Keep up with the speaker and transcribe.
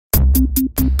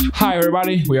Hi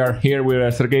everybody, we are here with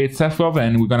Serghei Tvetcov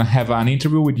and we're gonna have an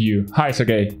interview with you. Hi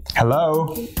Serghei.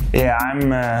 Hello. Yeah,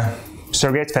 I'm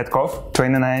Serghei Tvetcov,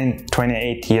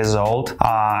 28 years old.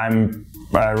 I'm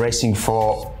racing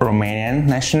for Romanian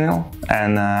national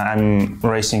and I'm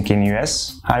racing in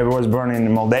US. I was born in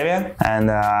Moldova and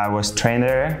I was trained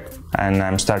there and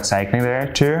I'm started cycling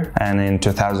there too. And in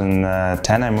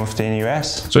 2010 I moved to the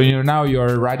US. So now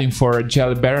you're riding for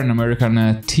Jelly Bear, an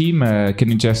American team. Can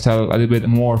you just tell a little bit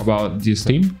more about this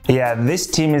team? Yeah, this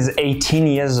team is 18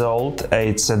 years old.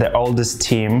 It's the oldest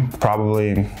team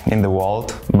probably in the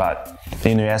world, but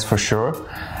in the US for sure.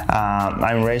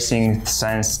 I'm racing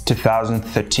since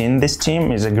 2013. This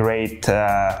team is a great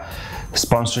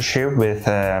sponsorship with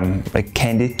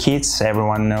Candy Kids.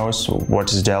 Everyone knows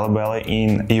what is Jelly Belly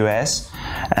in US,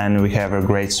 and we have a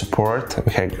great support.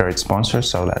 We have great sponsors,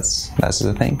 so that's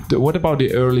the thing. What about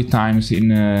the early times in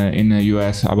the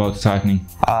US about cycling?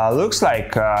 Looks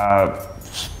like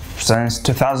since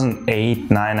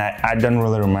 2008-9, I don't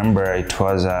really remember. It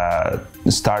was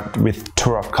start with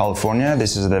Tour of California.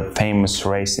 This is the famous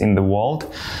race in the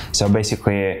world. So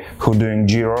basically, who doing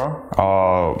Giro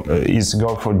is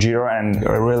go for Giro and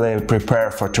really prepare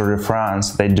for Tour de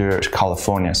France. They do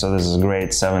California. So this is a great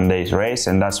 7-day race,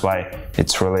 and that's why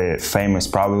it's really famous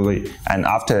probably. And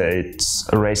after it's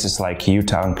races like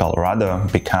Utah and Colorado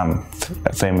become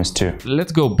famous too.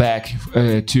 Let's go back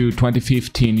to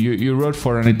 2015. You rode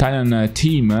for an Italian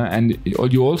team and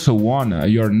you also won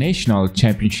your national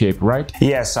championship, right?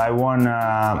 Yes, I won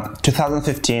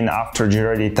 2015 after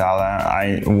Giro d'Italia.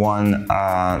 I won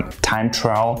time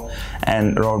trial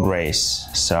and road race.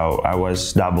 So I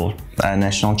was double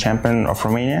national champion of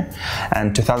Romania.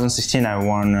 And 2016 I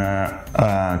won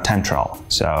time trial.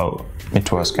 So it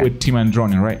was good. With Team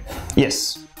Androni, right?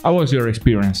 Yes. How was your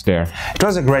experience there? It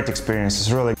was a great experience.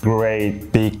 It's really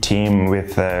great big team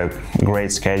with a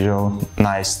great schedule,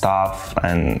 nice stuff,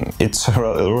 and it's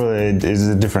really is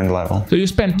a different level. So you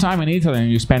spent time in Italy and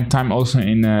you spent time also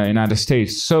in other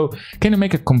states. So can you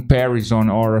make a comparison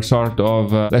or a sort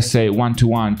of, let's say,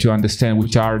 one-to-one to understand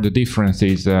which are the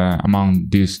differences among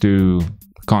these two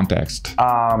context?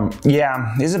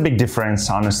 Yeah, it's a big difference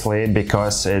honestly,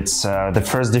 because it's the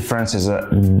first difference is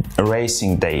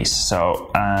racing days.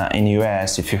 So in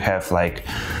US, if you have like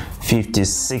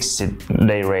 50-60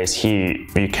 day race, here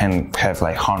you can have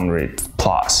like 100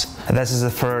 plus. This is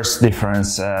the first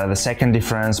difference. The second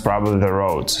difference, probably the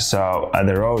roads. So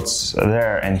the roads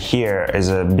there and here is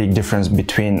a big difference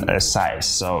between size.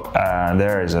 So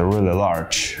there is a really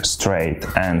large straight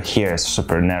and here is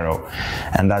super narrow,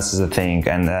 and that's the thing.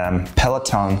 And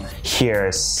peloton here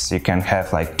is you can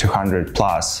have like 200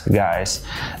 plus guys.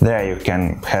 There you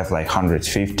can have like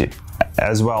 150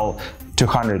 as well.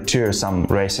 200 too, some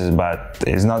races, but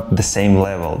it's not the same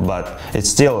level, but it's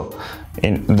still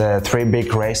in the three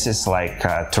big races like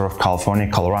Tour of California,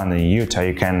 Colorado and Utah,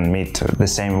 you can meet the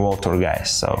same World Tour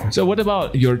guys. So what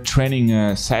about your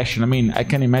training session? I mean, I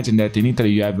can imagine that in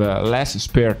Italy you have less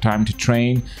spare time to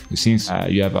train since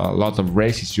you have a lot of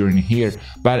races during here,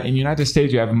 but in United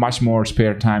States you have much more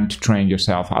spare time to train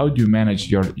yourself. How do you manage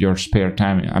your spare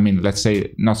time? I mean, let's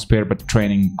say not spare but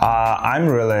training. I'm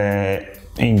really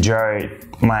enjoy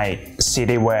my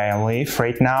city where I live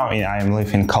right now. I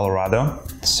live in Colorado,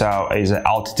 so it's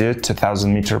altitude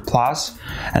 2,000 meter plus,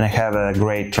 and I have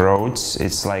great roads.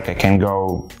 It's like I can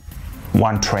go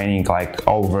one training like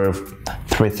over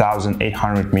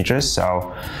 3,800 meters.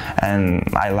 So, and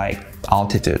I like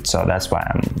altitude, so that's why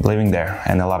I'm living there,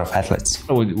 and a lot of athletes.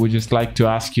 I would just like to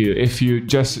ask you if you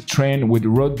just train with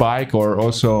road bike or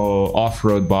also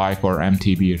off-road bike or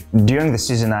MTB? During the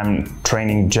season I'm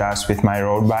training just with my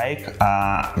road bike.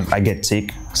 I get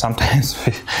sick sometimes.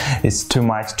 It's too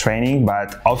much training,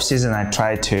 but off-season I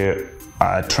try to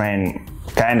train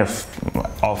kind of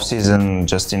off-season,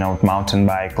 just, you know, mountain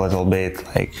bike a little bit,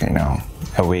 like, you know,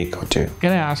 a week or two.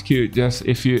 Can I ask you just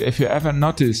if you ever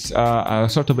noticed a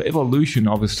sort of evolution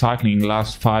of the cycling in the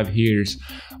last 5 years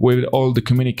with all the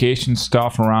communication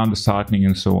stuff around the cycling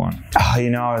and so on? You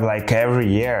know, like every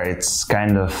year it's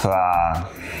kind of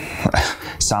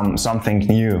something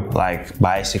new, like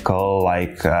bicycle,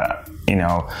 like you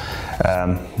know,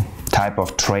 type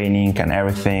of training and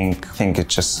everything. I think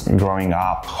it's just growing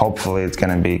up. Hopefully it's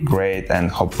gonna be great, and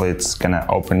hopefully it's gonna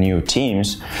open new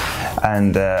teams,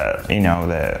 and you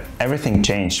know, everything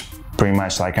changed pretty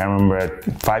much. Like I remember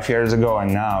 5 years ago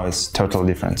and now it's total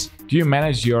difference. Do you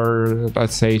manage your,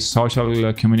 let's say,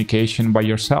 social communication by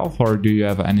yourself, or do you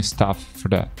have any staff for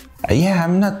that? Yeah,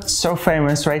 I'm not so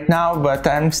famous right now, but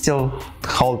I'm still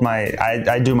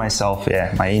I do myself,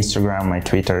 yeah, my Instagram, my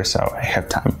Twitter, so I have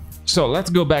time. So let's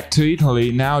go back to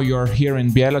Italy. Now you're here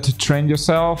in Biella to train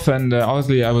yourself, and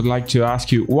obviously I would like to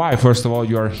ask you why. First of all,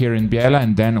 you are here in Biella,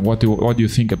 and then what do you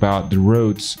think about the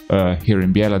roads here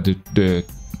in Biella, the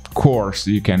course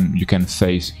you can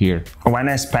face here? When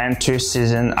I spent 2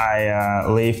 seasons,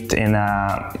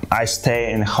 I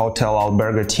stay in Hotel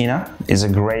Albergatina. It's a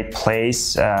great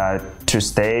place to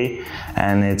stay,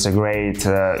 and it's a great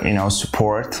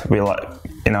support. We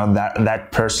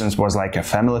that person was like a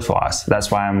family for us.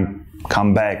 That's why I'm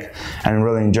come back and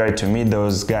really enjoy to meet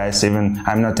those guys. Even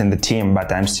I'm not in the team,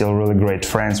 but I'm still really great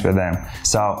friends with them.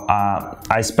 So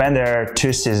I spent there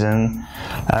 2 seasons,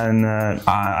 and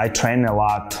I train a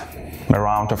lot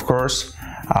around, of course.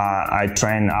 I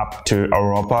trained up to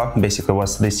Europa. Basically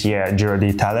was this year Giro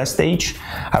d'Italia stage.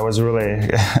 I was really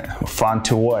fun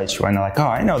to watch when I'm like, oh,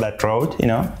 I know that road,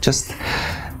 just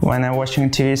when I'm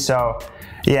watching TV. So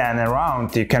yeah, and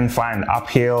around you can find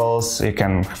uphills, you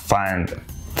can find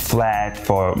flat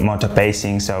for motor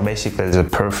pacing. So basically it's a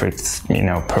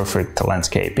perfect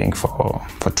landscaping for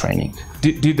training.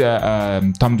 Did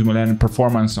Tom Dumoulin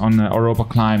performance on Europa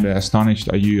climb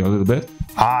astonished you a little bit?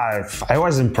 I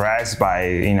was impressed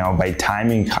by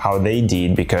timing how they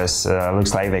did, because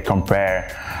looks like they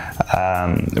compare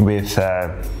with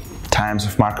times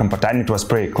of Marco Pantani. It was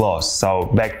pretty close. So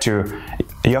back to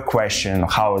your question,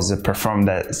 how is it performed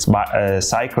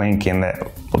cycling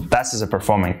that is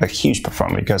a huge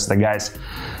performance, because the guys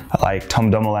like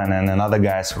Tom Dumoulin and another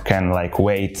guys who can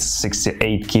weight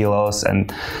 68 kilos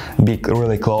and be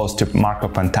really close to Marco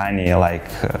Pantani,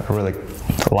 really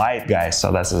light guys.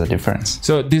 So that's the difference.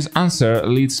 So this answer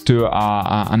leads to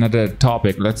another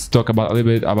topic. Let's talk a little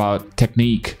bit about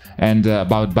technique and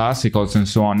about bicycles and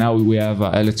so on. Now we have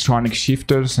electronic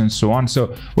shifters and so on.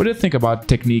 So what do you think about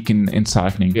technique in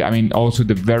cycling? I mean, also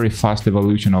the very fast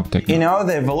evolution of technique.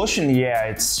 The evolution, yeah,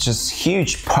 it's just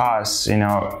huge pass,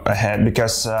 ahead,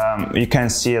 because you can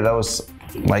see those,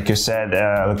 like you said,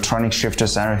 electronic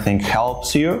shifters and everything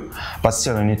helps you, but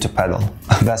still you need to pedal.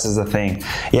 That is the thing.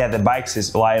 Yeah, the bikes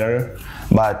is lighter,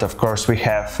 but of course we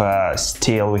have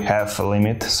still we have a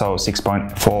limit, so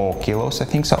 6.4 kilos, I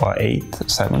think so, or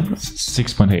 7?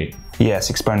 6.8. Yeah,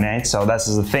 6.8. So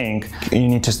that's the thing. You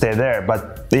need to stay there.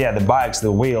 But yeah, the bikes,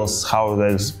 the wheels, how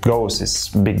this goes is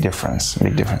big difference.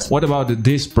 Big difference. What about the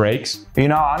disc brakes?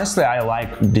 Honestly, I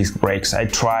like disc brakes. I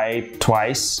tried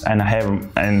twice, and I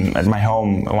have at my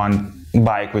home one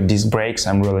bike with disc brakes.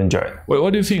 I'm really enjoying it.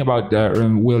 What do you think about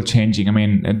wheel changing? I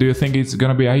mean, do you think it's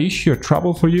going to be an issue or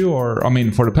trouble for you, or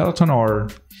for the peloton, or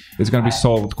it's going to be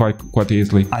solved quite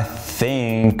easily? I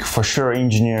think for sure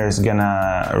engineers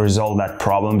gonna resolve that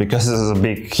problem, because this is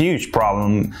a huge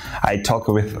problem. I talked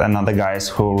with another guys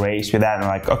who race with that, and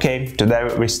like, okay,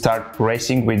 today we start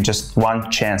racing with just one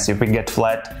chance. If we get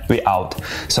flat, we out.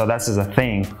 So that's the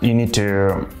thing. You need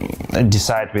to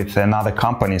decide with another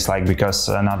companies, because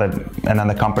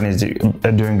another company is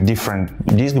doing different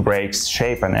disc brakes,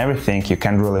 shape and everything. You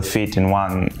can really fit in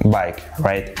one bike,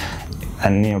 right? A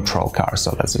neutral car,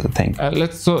 so that's the thing.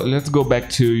 Let's go back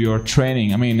to your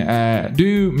training. I mean, do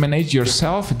you manage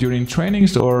yourself during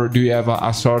trainings, or do you have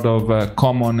a sort of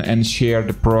common and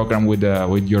shared program with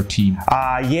your team?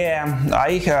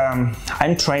 Yeah,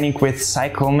 I'm training with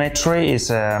Cyclometry. Is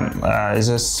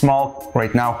a small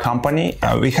right now company.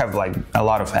 We have a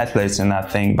lot of athletes in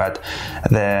that thing, but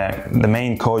the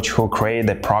main coach who created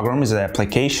the program is the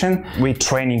application. We're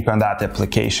training on that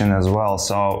application as well,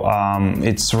 so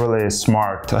it's really smart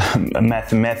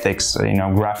mathematics,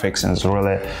 graphics, and it's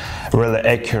really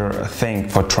accurate thing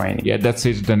for training. Yeah, that's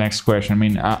it. The next question. I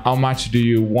mean, how much do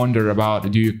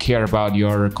you care about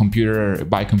your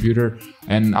computer,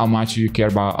 and how much do you care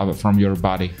about from your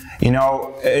body?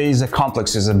 It's a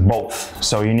complex, it's a both.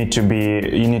 So you need to be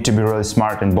really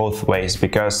smart in both ways,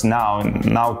 because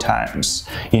now times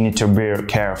you need to be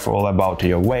careful about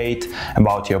your weight,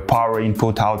 about your power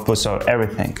input, output, so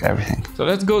everything. So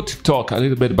let's go to talk a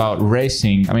little bit about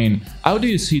racing. I mean, how do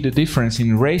you see the difference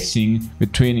in racing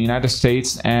between the United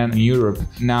States and Europe?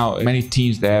 Now, many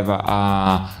teams, they have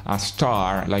a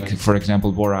star, like for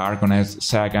example, Bora Argonez,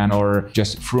 Sagan, or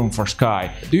just Froome for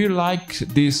Sky. Do you like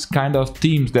this kind of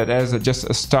teams that has just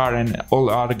a star and all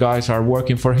the other guys are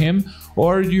working for him?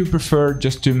 Or do you prefer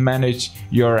just to manage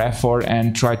your effort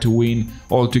and try to win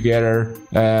all together,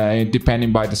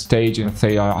 depending by the stage, let's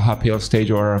say a uphill stage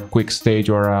or a quick stage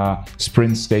or a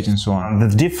sprint stage and so on? The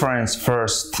difference,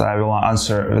 first I will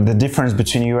answer, the difference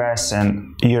between US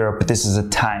and Europe, this is a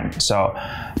time. So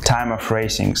time of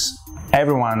racings.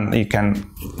 everyone, you can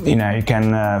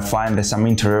find some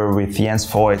interview with Jens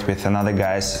Voigt, with another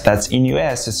guys. That's in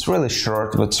US, it's really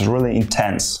short, but it's really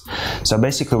intense. So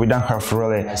basically we don't have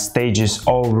really stages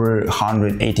over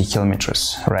 180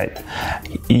 kilometers, right?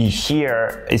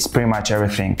 Here it's pretty much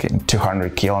everything,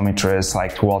 200 kilometers,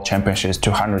 like World Championships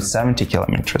 270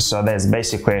 kilometers. So there's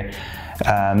basically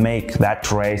make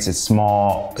that race, it's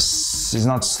not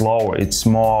slower, it's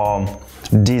more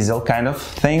diesel kind of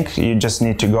thing. You just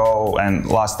need to go, and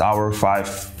last hour,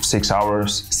 5-6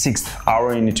 hours, 6th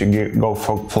hour you need to go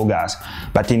full gas.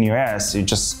 But in US you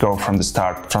just go from the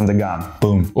start, from the gun,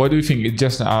 boom. What do you think? It's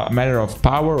just a matter of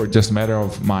power or just a matter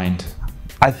of mind?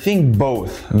 I think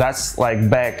both. That's like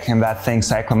back in that thing,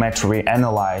 psychometry,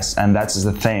 analyze, and that's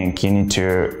the thing. You need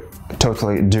to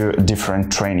totally do a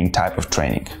different type of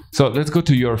training. So let's go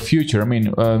to your future. I mean,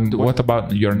 what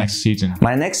about your next season?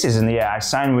 My next season, yeah, I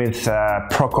signed with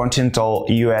pro-continental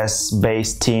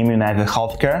US-based team, United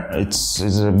Healthcare. It's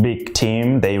a big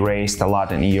team. They raced a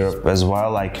lot in Europe as well,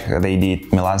 like they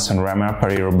did Milan-San Remo,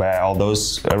 Paris-Roubaix, all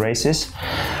those races.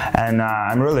 And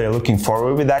I'm really looking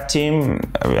forward with that team,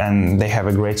 and they have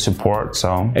a great support.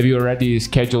 So, have you already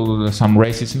scheduled some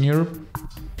races in Europe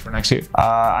for next year?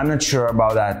 I'm not sure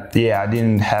about that. Yeah, I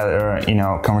didn't have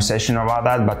a conversation about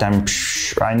that, but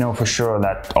I know for sure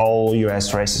that all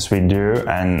US races we do,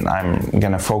 and I'm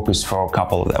gonna focus for a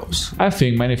couple of those. I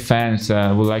think many fans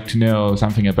would like to know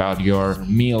something about your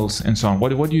meals and so on.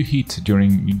 What do you eat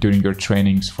during your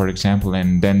trainings, for example,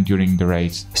 and then during the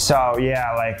race? So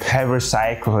yeah, like every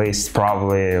cyclist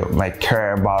probably like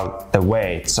care about the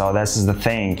weight. So this is the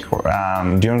thing.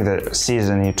 During the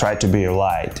season you try to be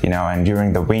light, and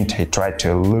during the winter you try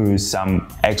to lose some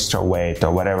extra weight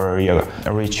or whatever you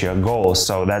reach your goals.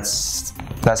 So that's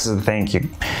the thing.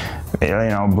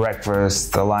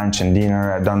 Breakfast, lunch and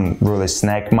dinner, I don't really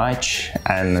snack much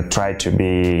and try to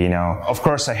be, of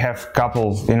course I have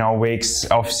couple, weeks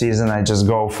off season, I just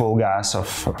go full gas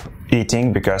of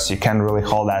eating because you can't really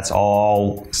hold that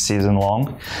all season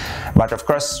long. But of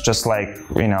course, just like,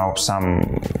 you're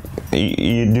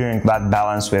doing that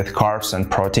balance with carbs and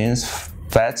proteins,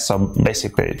 fats, so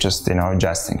basically just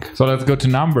adjusting. So let's go to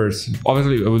numbers.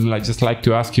 Obviously I would just like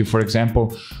to ask you, for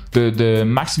example, the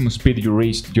maximum speed you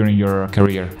reached during your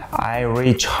career. I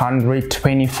reached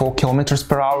 124 kilometers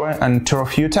per hour on Tour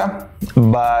of Utah,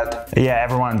 but yeah,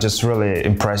 everyone just really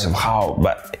impressive how,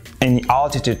 but in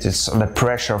altitude the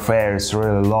pressure of air is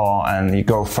really low and you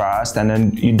go fast, and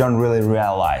then you don't really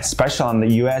realize, especially on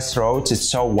the US roads, it's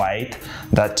so wide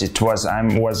that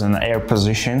I was in air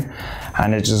position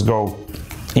and it just go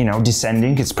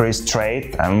descending, it's pretty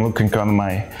straight. I'm looking on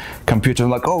my computer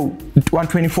like, oh,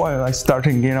 124, like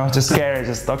starting, just scared,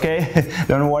 just okay,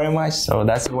 don't worry much. So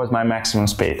that was my maximum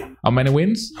speed. How many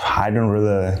wins? I don't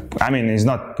really, it's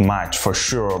not much for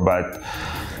sure, but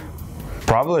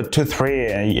probably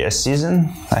 2-3 a season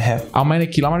I have. How many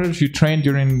kilometers you train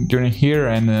during here,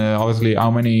 and obviously how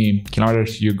many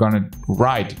kilometers you're gonna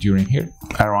ride during here?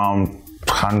 Around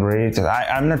 100.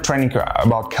 I'm not training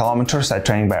about kilometers, I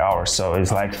train by hours, so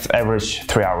it's like average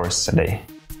 3 hours a day.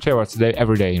 3 hours a day,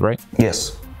 every day, right?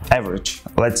 Yes, average.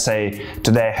 Let's say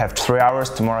today I have 3 hours,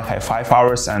 tomorrow I have 5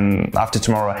 hours, and after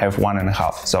tomorrow I have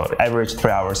 1.5. So average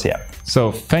 3 hours, yeah.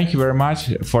 So thank you very much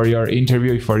for your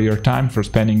interview, for your time, for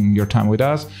spending your time with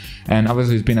us. And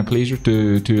obviously it's been a pleasure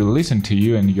to listen to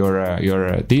you and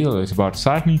your deal is about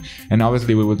cycling. And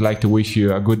obviously we would like to wish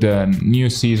you a good new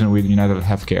season with United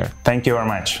Healthcare. Thank you very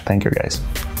much. Thank you guys.